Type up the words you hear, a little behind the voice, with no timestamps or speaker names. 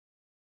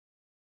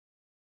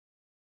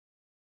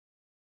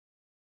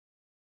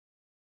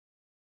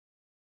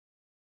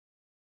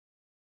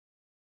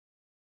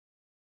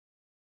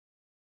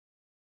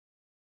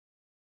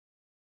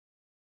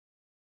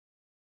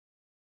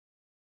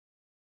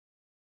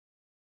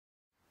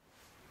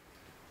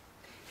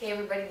Hey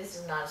everybody, this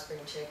is not a spring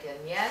chicken.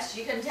 Yes,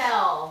 you can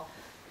tell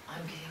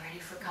I'm getting ready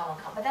for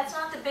Comic-Con, but that's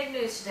not the big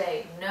news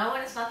today. No,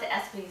 and it's not the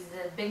ESPYs.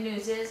 The big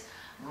news is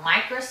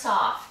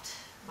Microsoft.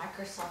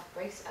 Microsoft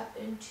breaks up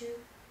into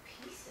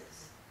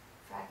pieces,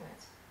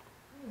 fragments.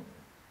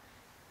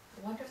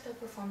 I wonder if they'll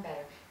perform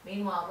better.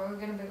 Meanwhile, we're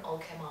going to bring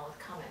Oldecam on with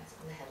comments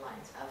on the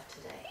headlines of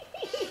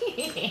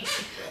today.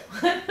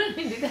 Let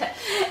me do that.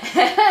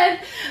 And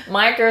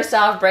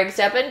Microsoft breaks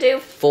up into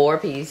 4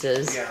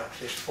 pieces. Yeah,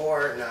 it's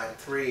 4, not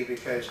 3,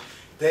 because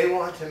they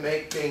want to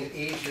make things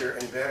easier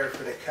and better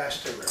for the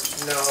customer.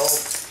 No,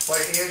 what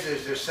it is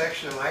there's a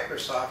section of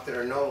Microsoft that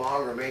are no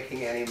longer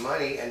making any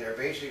money, and they're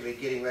basically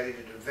getting ready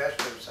to divest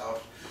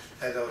themselves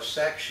of those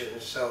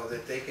sections so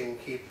that they can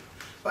keep.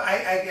 But I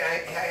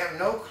have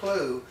no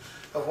clue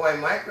of why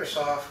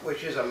Microsoft,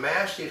 which is a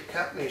massive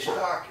company,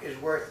 stock is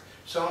worth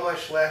so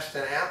much less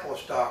than Apple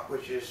stock,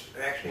 which is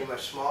actually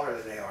much smaller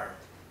than they are.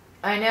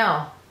 I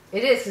know.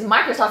 It is, because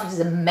Microsoft is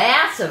a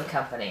massive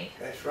company.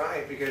 That's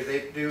right, because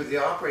they do the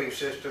operating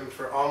system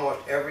for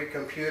almost every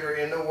computer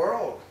in the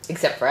world.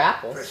 Except for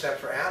Apple.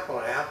 Except for Apple,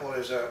 and Apple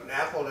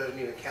doesn't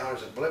even count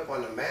as a blip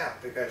on the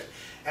map, because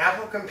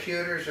Apple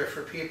computers are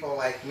for people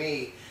like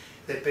me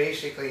that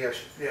basically are,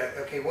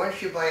 okay,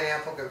 once you buy an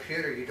Apple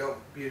computer,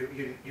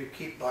 you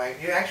keep buying,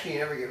 you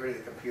never get rid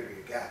of the computer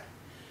you got.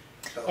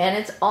 So, and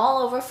it's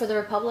all over for the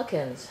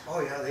Republicans.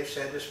 Oh yeah, they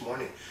said this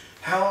morning,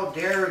 how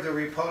dare the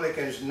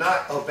Republicans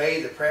not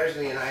obey the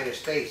President of the United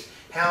States?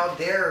 How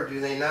dare do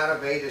they not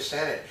obey the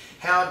Senate?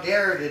 How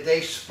dare did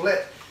they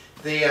split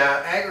the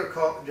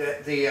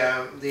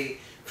the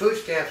food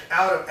stamps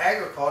out of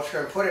agriculture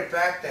and put it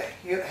back to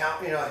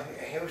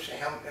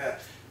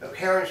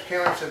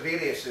Karen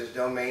Sebelius's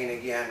domain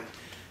again?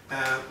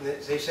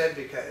 They said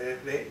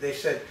they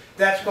said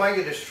that's going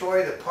to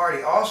destroy the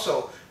party.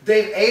 Also,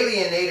 they've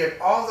alienated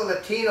all the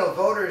Latino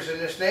voters in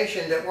this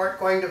nation that weren't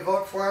going to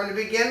vote for him to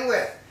begin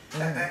with. I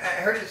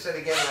heard it said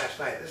again last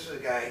night. This is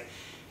a guy.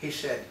 He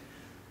said,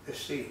 "Let's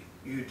see,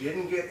 you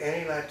didn't get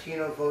any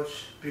Latino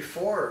votes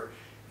before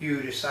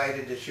you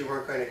decided that you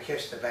weren't going to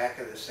kiss the back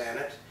of the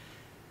Senate,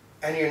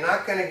 and you're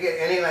not going to get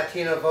any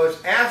Latino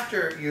votes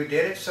after you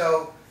did it.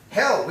 So."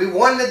 Hell, we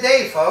won the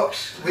day,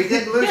 folks. We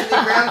didn't lose any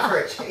ground for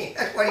it.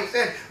 That's what he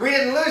said. We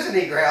didn't lose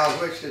any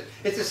ground, which is,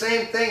 it's the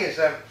same thing as,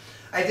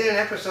 I did an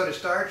episode of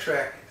Star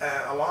Trek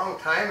a long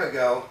time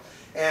ago,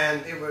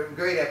 and it was a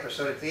great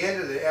episode. At the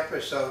end of the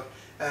episode,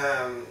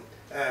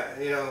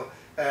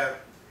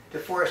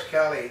 DeForest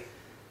Kelley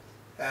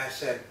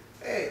said,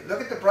 "Hey, look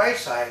at the bright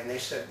side." And they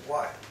said,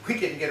 "What? We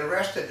didn't get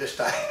arrested this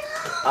time."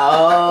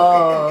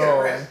 Oh. We didn't get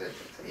arrested.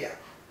 Yeah.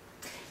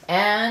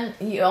 And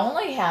you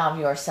only have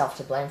yourself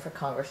to blame for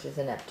Congress's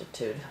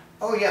ineptitude.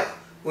 Oh yeah,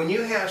 when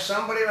you have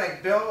somebody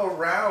like Bill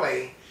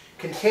O'Reilly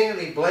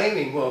continually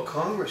blaming, well,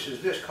 Congress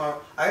is this,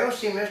 I don't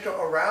see Mr.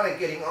 O'Reilly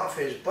getting off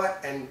his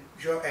butt and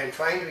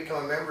trying to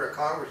become a member of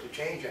Congress to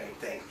change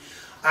anything.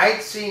 I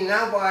see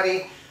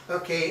nobody.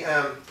 Okay,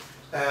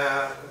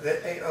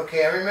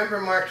 okay. I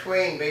remember Mark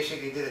Twain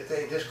basically did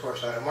a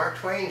discourse on it. Mark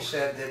Twain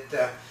said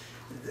that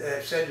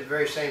said the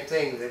very same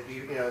thing, that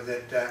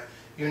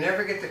you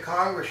never get the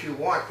Congress you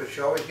want, but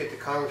you always get the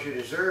Congress you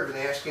deserve. And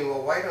they asked him,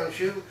 well, why don't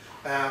you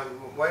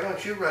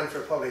run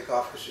for public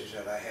office? He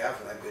said, I have,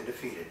 and I've been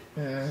defeated.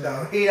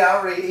 So he'd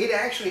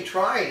actually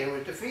tried and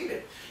was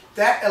defeated.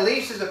 That at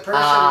least is a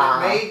person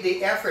that made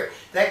the effort.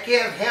 That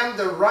gave him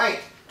the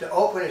right to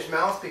open his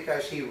mouth,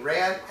 because he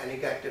ran and he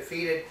got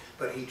defeated,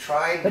 but he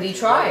tried. But he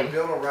tried.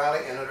 Bill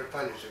O'Reilly and other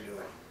pundits are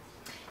doing.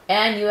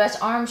 And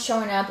U.S. arms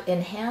showing up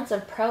in hands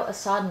of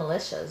pro-Assad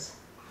militias.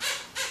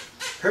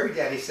 Herbie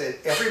Daddy said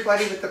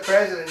everybody but the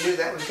president knew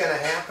that was going to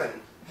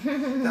happen.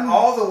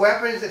 All the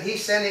weapons that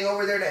he's sending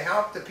over there to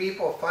help the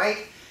people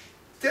fight,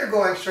 they're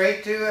going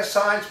straight to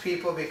Assad's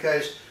people,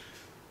 because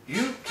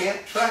you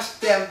can't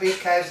trust them,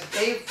 because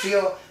they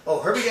feel,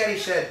 oh, Herbie Daddy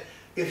said,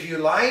 if you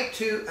lie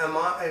to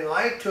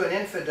an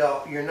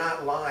infidel, you're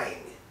not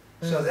lying.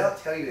 So they'll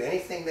tell you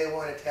anything they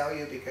want to tell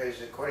you,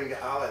 because according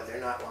to Allah, they're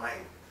not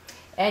lying.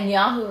 And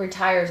Yahoo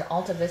retires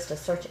Alta Vista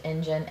search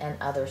engine and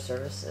other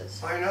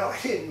services. I know.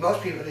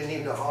 Most people didn't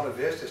even know Alta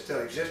Vista still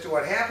existed.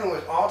 What happened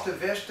was Alta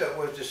Vista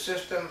was the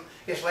system.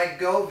 It's like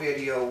Go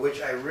Video, which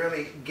I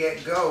really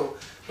get Go,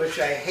 which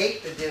I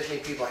hate the Disney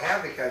people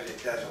have because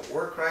it doesn't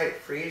work right.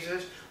 It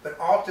freezes. But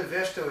Alta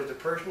Vista was the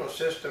personal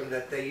system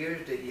that they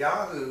used at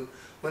Yahoo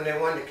when they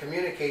wanted to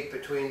communicate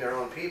between their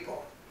own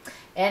people.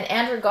 And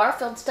Andrew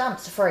Garfield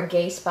stumps for a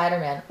gay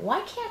Spider-Man.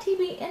 Why can't he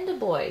be into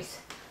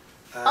boys?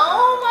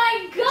 Oh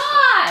my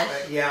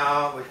gosh!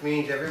 Yeah, which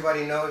means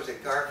everybody knows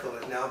that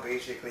Garfield is now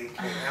basically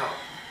came out.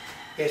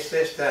 It's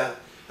just,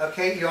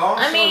 okay, you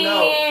also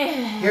know,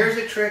 here's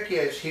the trick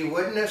is, he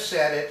wouldn't have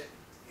said it.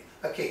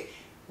 Okay,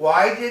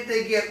 why did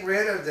they get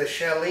rid of the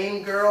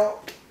Shailene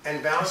girl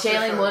and bounce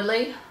Shailene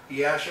Woodley?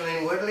 Yeah,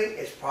 Shailene Woodley.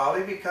 It's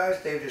probably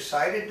because they've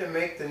decided to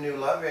make the new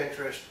love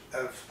interest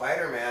of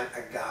Spider-Man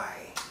a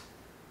guy.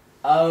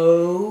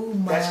 Oh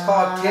my! That's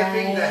called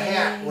tipping the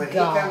hat. When he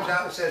comes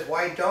out and says,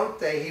 why don't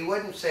they? He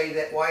wouldn't say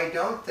that, why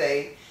don't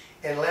they,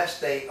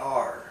 unless they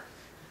are.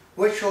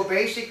 which will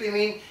basically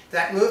mean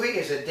that movie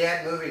is a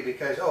dead movie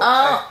because,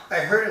 I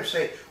heard him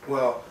say,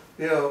 well,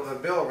 you know,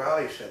 Bill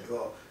O'Reilly said,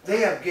 well,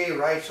 they have gay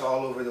rights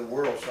all over the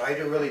world, so I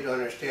really don't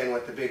understand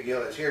what the big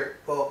deal is here.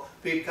 Well,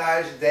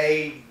 because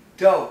they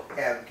don't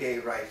have gay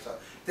rights.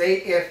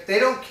 If they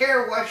don't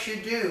care what you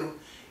do,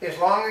 as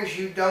long as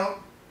you don't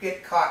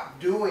get caught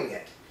doing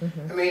it.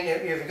 I mean,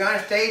 if you're going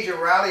to stage a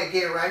rally, a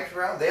gay rights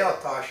rally, they'll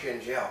toss you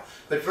in jail.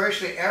 But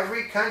virtually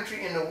every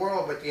country in the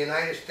world but the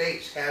United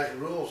States has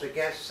rules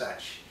against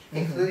such,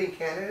 including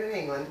Canada and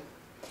England.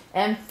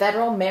 And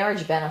federal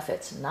marriage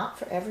benefits, not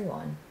for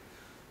everyone.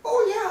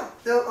 Oh yeah.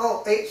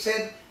 It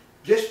said,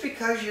 just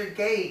because you're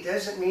gay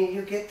doesn't mean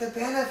you get the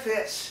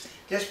benefits.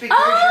 Just because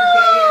you're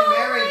gay and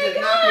married does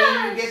not mean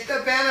you get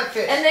the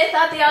benefits. And they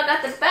thought they all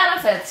got the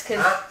benefits.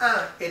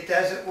 It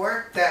doesn't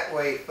work that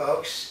way,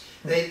 folks.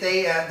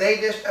 They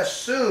just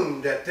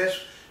assumed that the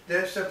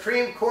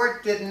Supreme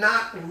Court did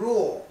not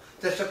rule.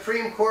 The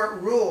Supreme Court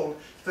ruled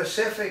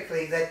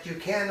specifically that you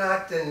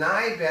cannot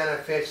deny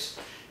benefits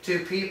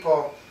to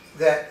people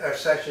that are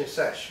such and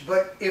such.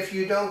 But if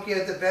you don't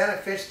give the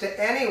benefits to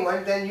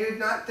anyone, then you're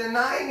not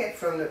denying it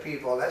from the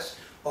people.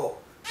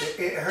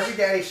 Herbie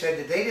Daddy said,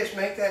 did they just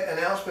make that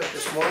announcement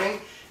this morning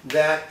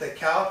that the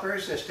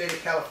CalPERS in the state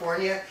of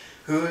California,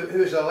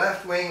 who's a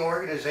left-wing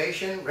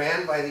organization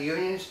ran by the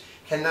unions,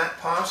 cannot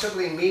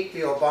possibly meet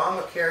the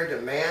Obamacare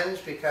demands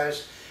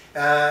because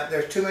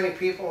there's too many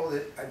people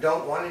that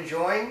don't want to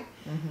join?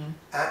 And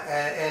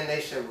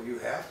they said, well, you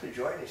have to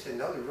join. They said,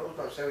 no, the rules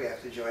don't say we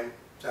have to join.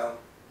 So.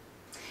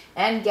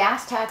 And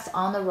gas tax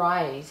on the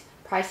rise.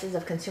 Prices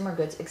of consumer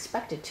goods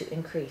expected to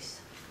increase.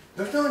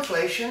 There's no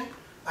inflation.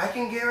 I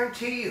can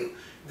guarantee you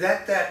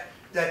that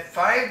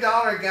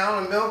 $5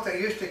 gallon of milk that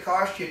used to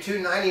cost you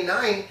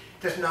 $2.99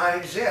 does not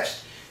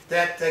exist.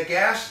 That the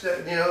gas,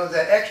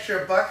 that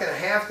extra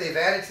 $1.50 they've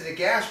added to the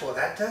gas, well,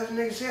 that doesn't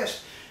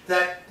exist.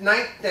 That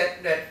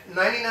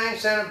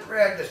 99-cent of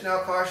bread that's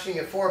now costing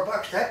you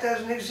 $4, that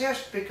doesn't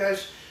exist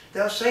because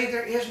they'll say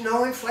there is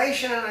no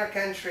inflation in our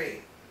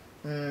country.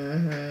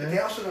 But they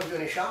also don't do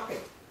any shopping.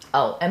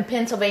 Oh, and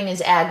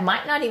Pennsylvania's ag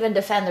might not even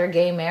defend their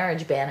gay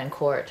marriage ban in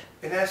court.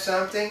 Isn't that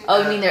something?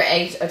 Oh, you mean their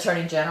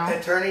Attorney General? The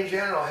Attorney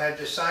General had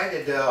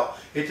decided,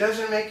 it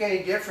doesn't make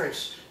any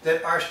difference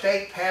that our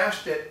state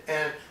passed it,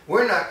 and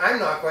I'm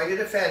not going to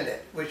defend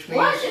it, which means,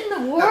 what in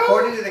the world?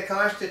 According to the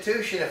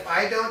Constitution,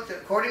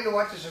 according to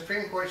what the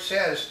Supreme Court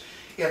says,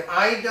 if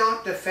I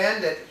don't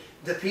defend it,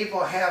 the people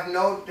have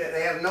no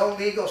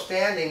legal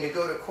standing to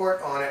go to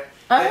court on it.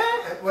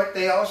 What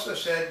they also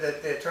said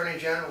that the Attorney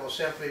General will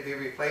simply be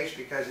replaced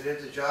because it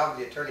is the job of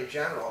the Attorney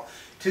General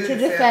to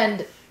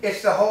defend.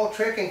 It's the whole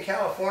trick in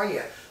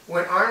California.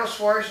 When Arnold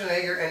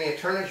Schwarzenegger and the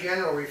Attorney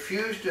General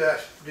refused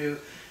to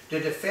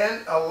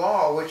defend a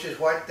law, which is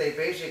what they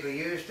basically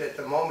used at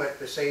the moment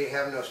to say you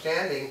have no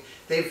standing,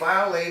 they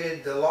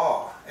violated the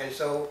law. And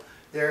so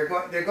they're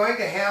going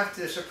to have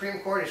to, the Supreme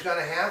Court is going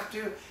to have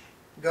to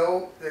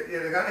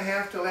they're going to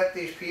have to let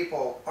these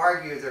people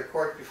argue their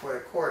court before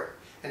the court.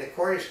 And the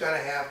court is going to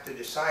have to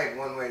decide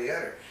one way or the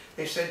other.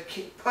 They said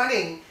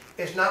punting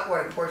is not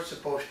what a court's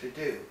supposed to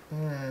do.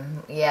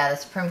 Yeah, the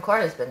Supreme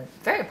Court has been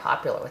very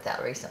popular with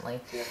that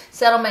recently. Yeah.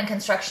 Settlement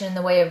construction in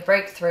the way of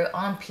breakthrough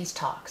on peace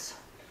talks.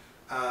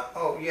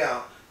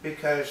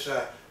 Because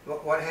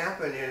what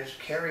happened is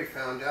Kerry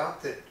found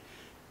out that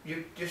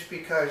just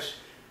because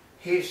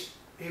he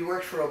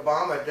works for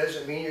Obama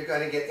doesn't mean you're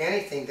going to get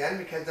anything done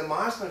because the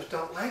Muslims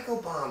don't like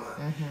Obama.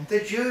 The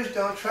Jews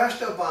don't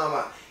trust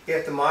Obama.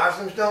 If the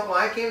Muslims don't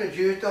like him, the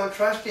Jews don't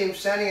trust him,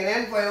 sending an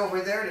envoy over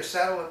there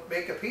to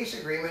make a peace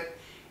agreement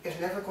is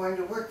never going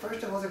to work.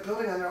 First of all, they're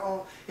building on their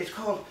own. It's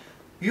called,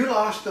 you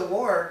lost the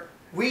war,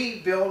 we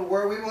build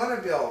where we want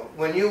to build.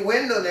 When you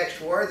win the next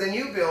war, then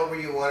you build where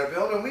you want to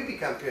build and we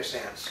become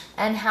pissants.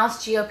 And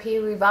House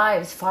GOP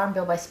revives Farm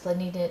Bill by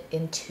splitting it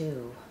in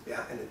two.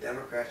 Yeah, and the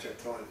Democrats are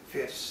throwing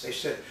fits. They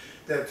said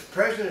the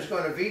president is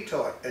going to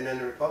veto it, and then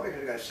the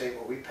Republicans are going to say,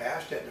 well, we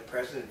passed it, and the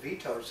president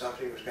vetoed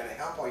something that was going to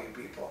help all you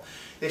people.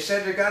 They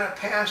said they're going to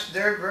pass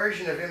their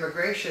version of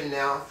immigration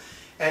now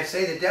and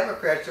say the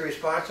Democrats are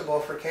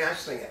responsible for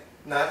canceling it.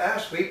 Not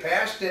us. We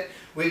passed it.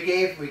 We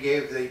gave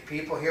the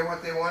people here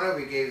what they wanted.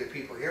 We gave the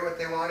people here what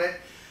they wanted.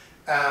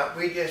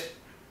 We just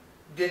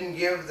didn't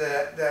give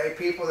the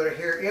people that are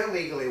here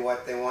illegally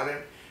what they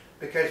wanted.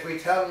 Because we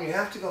tell them, you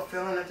have to go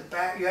fill in at the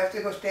back, you have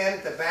to go stand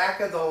at the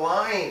back of the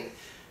line.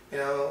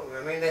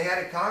 I mean, they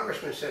had a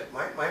congressman said,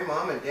 my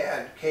mom and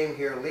dad came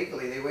here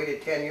legally. They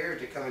waited 10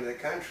 years to come into the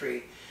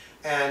country.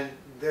 And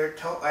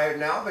I have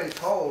now been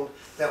told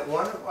that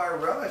one of our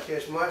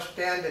relatives must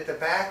stand at the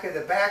back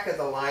of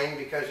the line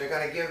because they're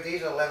going to give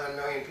these 11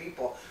 million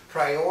people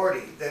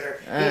priority. He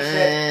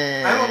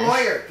said, I'm a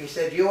lawyer. He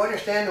said, do you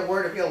understand the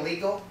word of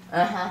illegal?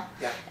 Yeah.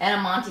 And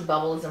a Monty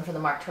Bubbleism for the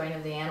Mark Twain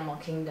of the animal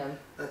kingdom.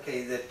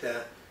 Okay,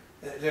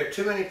 there are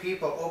too many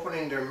people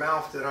opening their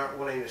mouth that aren't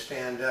willing to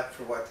stand up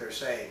for what they're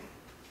saying.